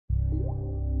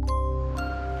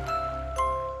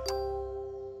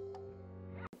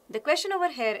The question over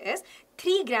here is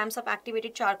 3 grams of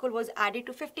activated charcoal was added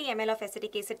to 50 ml of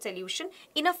acetic acid solution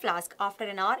in a flask. After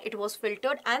an hour, it was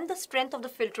filtered and the strength of the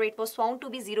filtrate was found to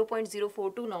be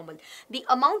 0.042 normal. The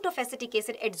amount of acetic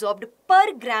acid adsorbed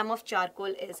per gram of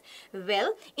charcoal is,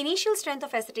 well, initial strength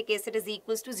of acetic acid is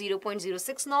equals to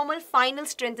 0.06 normal, final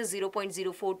strength is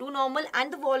 0.042 normal,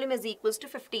 and the volume is equals to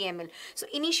 50 ml. So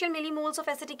initial millimoles of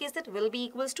acetic acid will be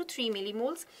equals to 3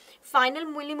 millimoles. Final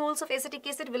millimoles of acetic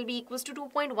acid will be equals to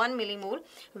 2.1 millimole.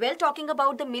 Well, talking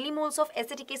about the millimoles of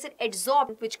acetic acid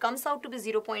adsorbed, which comes out to be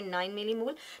 0.9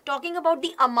 millimole. Talking about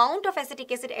the amount of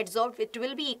acetic acid adsorbed, it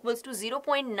will be equals to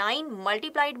 0.9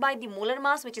 multiplied by the molar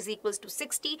mass, which is equals to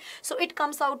 60. So it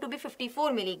comes out to be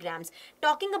 54 milligrams.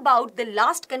 Talking about the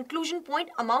last conclusion point,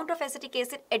 amount of acetic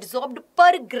acid adsorbed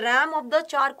per gram of the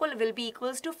charcoal will be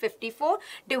equals to 54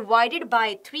 divided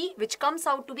by 3, which comes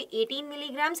out to be 18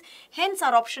 milligrams. Hence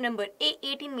our option number A,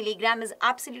 18 milligram, is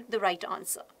absolutely the right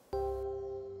answer.